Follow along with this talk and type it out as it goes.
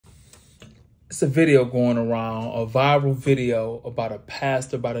It's a video going around, a viral video about a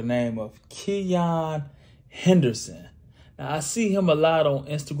pastor by the name of Keion Henderson. Now, I see him a lot on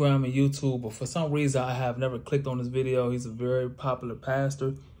Instagram and YouTube, but for some reason, I have never clicked on this video. He's a very popular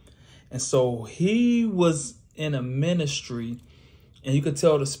pastor. And so he was in a ministry, and you could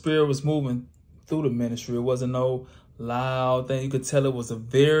tell the spirit was moving through the ministry. It wasn't no loud thing. You could tell it was a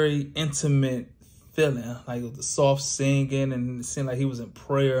very intimate feeling, like it was the soft singing, and it seemed like he was in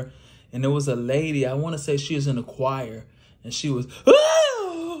prayer. And there was a lady, I want to say she was in the choir, and she was,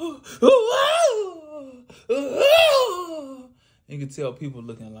 you could tell people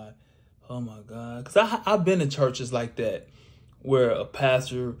looking like, oh my God. Because I've been in churches like that, where a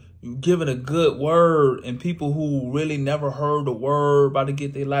pastor, you giving a good word, and people who really never heard the word about to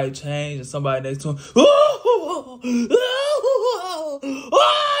get their life changed, and somebody next to them,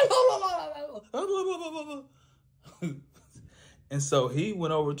 and so he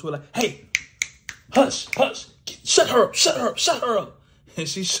went over to her like, hey, hush, hush, shut her up, shut her up, shut her up. And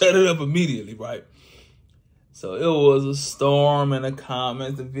she shut it up immediately, right? So it was a storm in the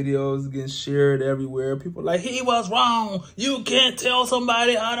comments. The videos getting shared everywhere. People like, he was wrong. You can't tell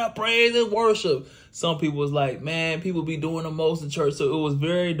somebody how to praise and worship. Some people was like, man, people be doing the most in church. So it was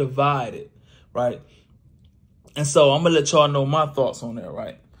very divided, right? And so I'm going to let y'all know my thoughts on that,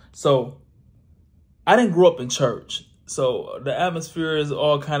 right? So I didn't grow up in church. So the atmosphere is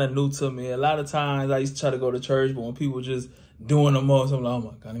all kind of new to me. A lot of times I used to try to go to church, but when people just doing the most, I'm like, oh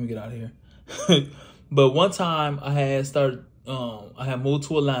my God, let me get out of here. But one time I had moved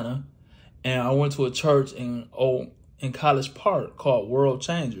to Atlanta, and I went to a church in College Park called World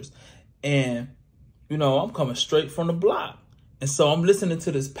Changers. And, you know, I'm coming straight from the block. And so I'm listening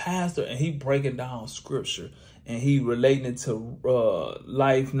to this pastor, and he breaking down scripture, and he relating it to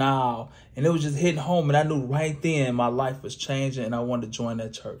life now. And it was just hitting home, and I knew right then my life was changing, and I wanted to join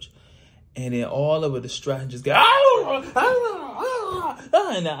that church. And then all of a distraction just got,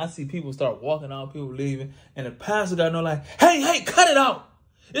 and now I see people start walking out, people leaving, and the pastor got no like, hey, cut it out.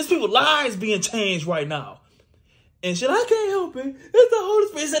 There's people's lives being changed right now. And shit, I can't help it. It's the Holy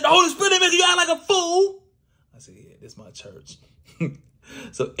Spirit. He said the Holy Spirit make you out like a fool. I said, yeah, this is my church.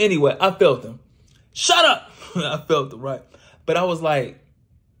 So anyway, I felt him. Shut up. I felt it, right? But I was like,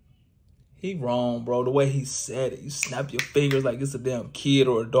 he wrong, bro. The way he said it, you snap your fingers like it's a damn kid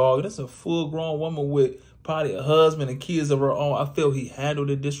or a dog. That's a full-grown woman with probably a husband and kids of her own. I feel he handled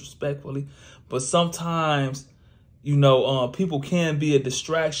it disrespectfully. But sometimes, you know, people can be a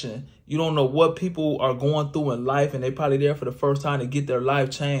distraction. You don't know what people are going through in life, and they probably there for the first time to get their life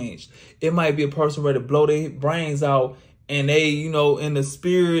changed. It might be a person ready to blow their brains out, and they, you know, in the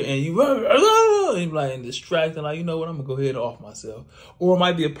spirit, and you and like and distracting, like, you know what, I'm gonna go ahead and off myself. Or it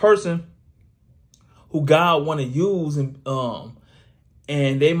might be a person who God want to use, and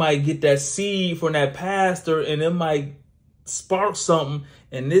they might get that seed from that pastor, and it might spark something,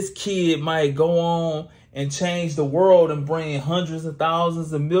 and this kid might go on and change the world and bring hundreds of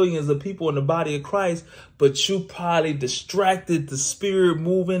thousands and millions of people in the body of Christ, but you probably distracted the spirit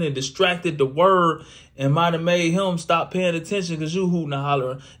moving and distracted the word, and might have made him stop paying attention because you hooting and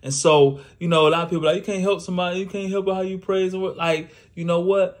hollering. And so, you know, a lot of people are like, you can't help somebody, you can't help how you praise and work. Like, you know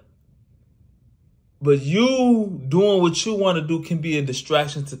what? But you doing what you want to do can be a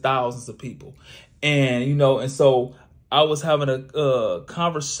distraction to thousands of people. And, you know, and so I was having a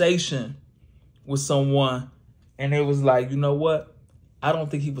conversation with someone, and it was like, you know what? I don't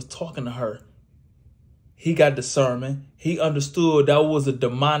think he was talking to her. He got discernment. He understood that was a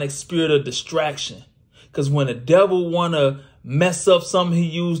demonic spirit of distraction. Because when the devil want to mess up something, he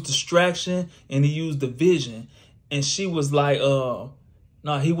used distraction and he used division. And she was like,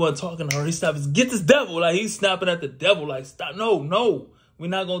 no, he wasn't talking to her. He stopped. Get this devil. Like, he's snapping at the devil. Like, stop. No. We're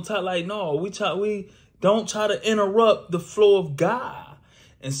not going to talk like, no. We don't try to interrupt the flow of God.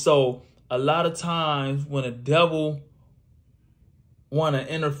 And so a lot of times when a devil want to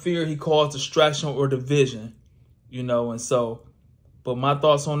interfere, he calls distraction or division, you know. And so, but my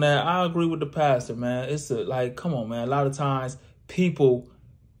thoughts on that, I agree with the pastor, man. It's like, come on, man. A lot of times people,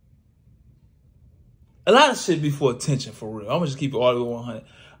 a lot of shit be for attention, for real. I'm going to just keep it all the way 100.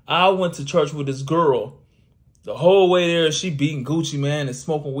 I went to church with this girl. The whole way there, she beating Gucci, man, and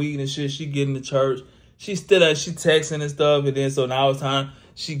smoking weed and shit. She getting to church. She still at, she texting and stuff. And then so now it's time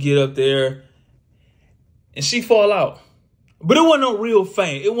she get up there and she fall out. But it wasn't no real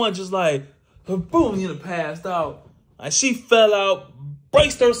faint. It wasn't just like, boom, you know, passed out. Like, she fell out,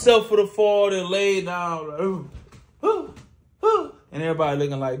 braced herself for the fall, then laid down. Like, and everybody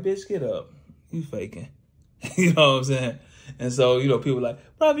looking like, bitch, get up. You faking. You know what I'm saying? And so, you know, people like,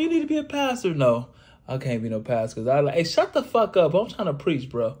 bro, you need to be a pastor. No, I can't be no pastor. Because I like, hey, shut the fuck up. I'm trying to preach,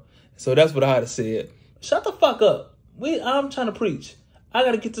 bro. So that's what I'd have said. Shut the fuck up. I'm trying to preach. I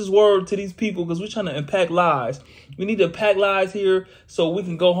got to get this word to these people because we're trying to impact lives. We need to impact lives here so we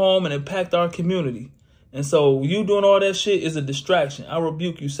can go home and impact our community. And so you doing all that shit is a distraction. I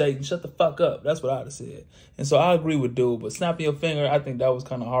rebuke you, Satan. Shut the fuck up. That's what I'd have said. And so I agree with dude. But snapping your finger, I think that was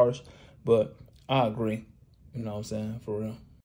kind of harsh. But I agree. You know what I'm saying? For real.